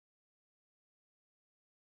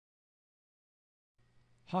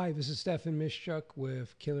Hi, this is Stefan Mischuk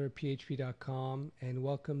with KillerPHP.com and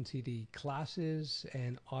welcome to the Classes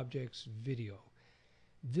and Objects video.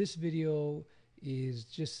 This video is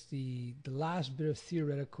just the last bit of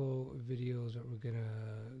theoretical videos that we're going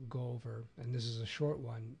to go over, and this is a short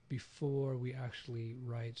one before we actually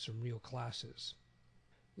write some real classes.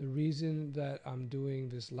 The reason that I'm doing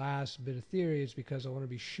this last bit of theory is because I want to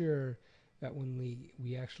be sure that when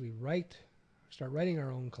we actually start writing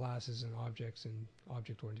our own classes and objects in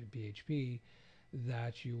object-oriented PHP,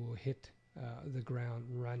 that you will hit the ground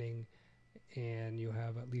running and you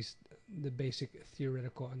have at least the basic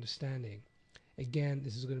theoretical understanding. Again,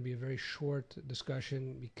 this is going to be a very short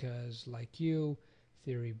discussion because, like you,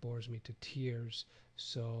 theory bores me to tears.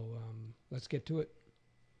 So let's get to it.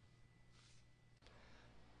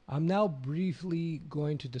 I'm now briefly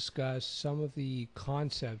going to discuss some of the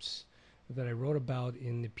concepts that I wrote about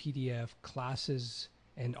in the PDF Classes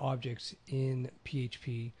and Objects in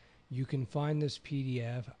PHP. You can find this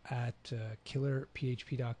PDF at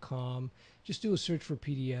killerphp.com. Just do a search for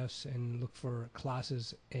PDFs and look for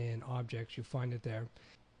Classes and Objects. You'll find it there.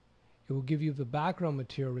 It will give you the background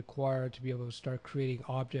material required to be able to start creating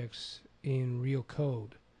objects in real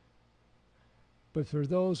code. But for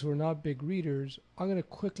those who are not big readers, I'm going to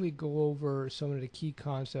quickly go over some of the key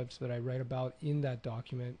concepts that I write about in that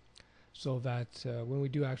document, so that when we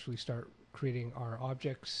do actually start creating our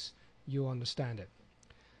objects, you'll understand it.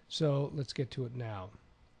 So let's get to it now.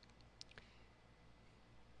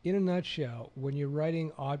 In a nutshell, when you're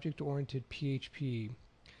writing object-oriented PHP,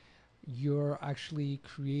 you're actually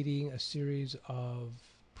creating a series of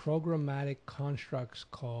programmatic constructs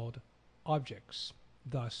called objects,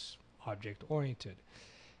 thus object-oriented.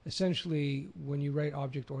 Essentially, when you write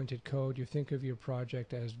object-oriented code, you think of your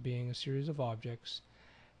project as being a series of objects,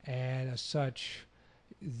 and as such,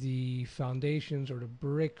 the foundations or the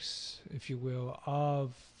bricks, if you will,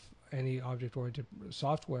 of any object-oriented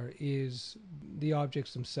software is the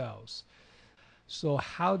objects themselves. So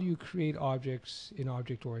how do you create objects in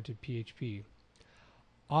object-oriented PHP?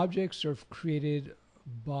 Objects are created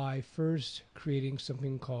by first creating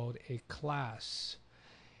something called a class.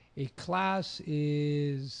 A class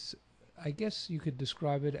is, I guess you could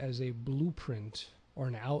describe it as a blueprint or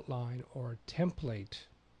an outline or a template.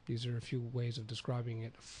 These are a few ways of describing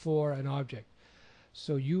it for an object.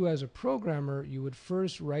 So you as a programmer, you would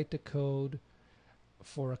first write the code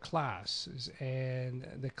for a class, and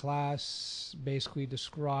the class basically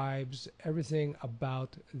describes everything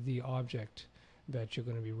about the object that you're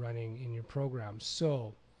going to be running in your program.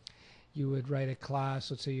 So you would write a class,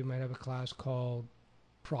 let's say you might have a class called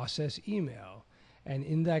process email, and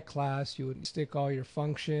in that class you would stick all your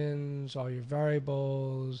functions, all your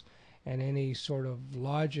variables, and any sort of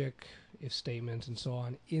logic, if statements and so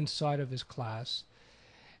on, inside of this class.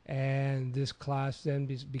 And this class then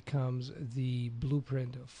becomes the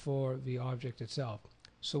blueprint for the object itself.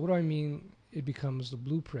 So what do I mean it becomes the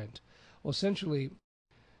blueprint? Well, essentially,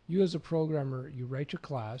 you as a programmer, you write your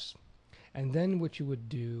class, and then what you would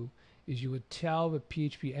do is you would tell the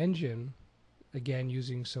PHP engine, again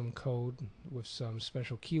using some code with some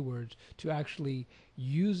special keywords, to actually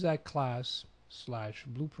use that class /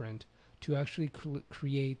 blueprint to actually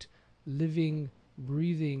create living,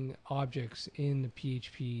 breathing objects in the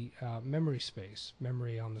PHP memory space,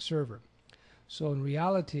 memory on the server. So in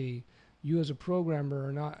reality, you as a programmer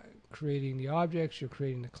are not creating the objects, you're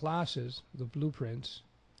creating the classes, the blueprints,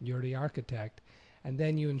 you're the architect, and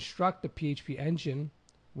then you instruct the PHP engine,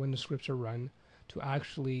 when the scripts are run, to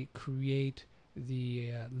actually create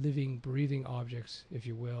the living, breathing objects, if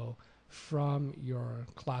you will, from your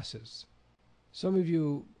classes. Some of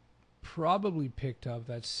you probably picked up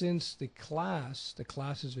that since the classes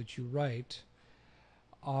that you write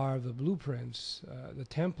are the blueprints, the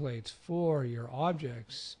templates for your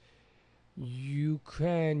objects, you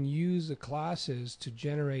can use the classes to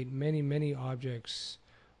generate many objects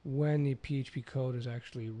when the PHP code is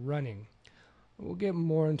actually running. We'll get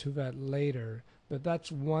more into that later, but that's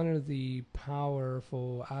one of the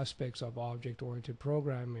powerful aspects of object-oriented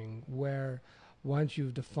programming, where once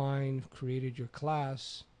you've created your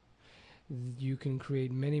class, you can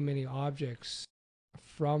create many objects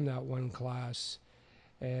from that one class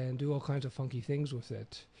and do all kinds of funky things with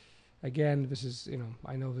it. Again, this is,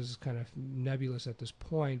 I know this is kind of nebulous at this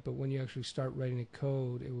point, but when you actually start writing the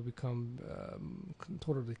code, it will become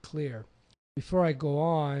totally clear. Before I go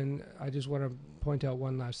on, I just want to point out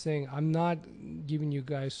one last thing. I'm not giving you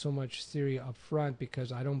guys so much theory up front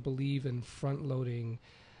because I don't believe in front-loading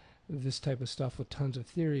this type of stuff with tons of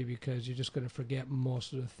theory, because you're just going to forget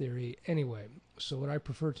most of the theory anyway. So what I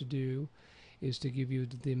prefer to do is to give you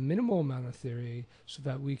the minimal amount of theory so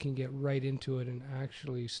that we can get right into it and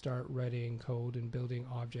actually start writing code and building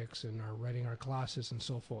objects and writing our classes and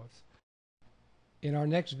so forth. In our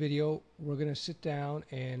next video, we're going to sit down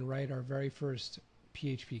and write our very first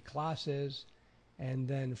PHP classes, and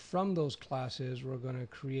then from those classes we're going to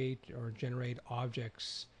create or generate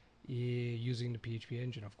objects using the PHP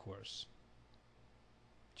engine, of course.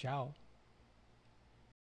 Ciao.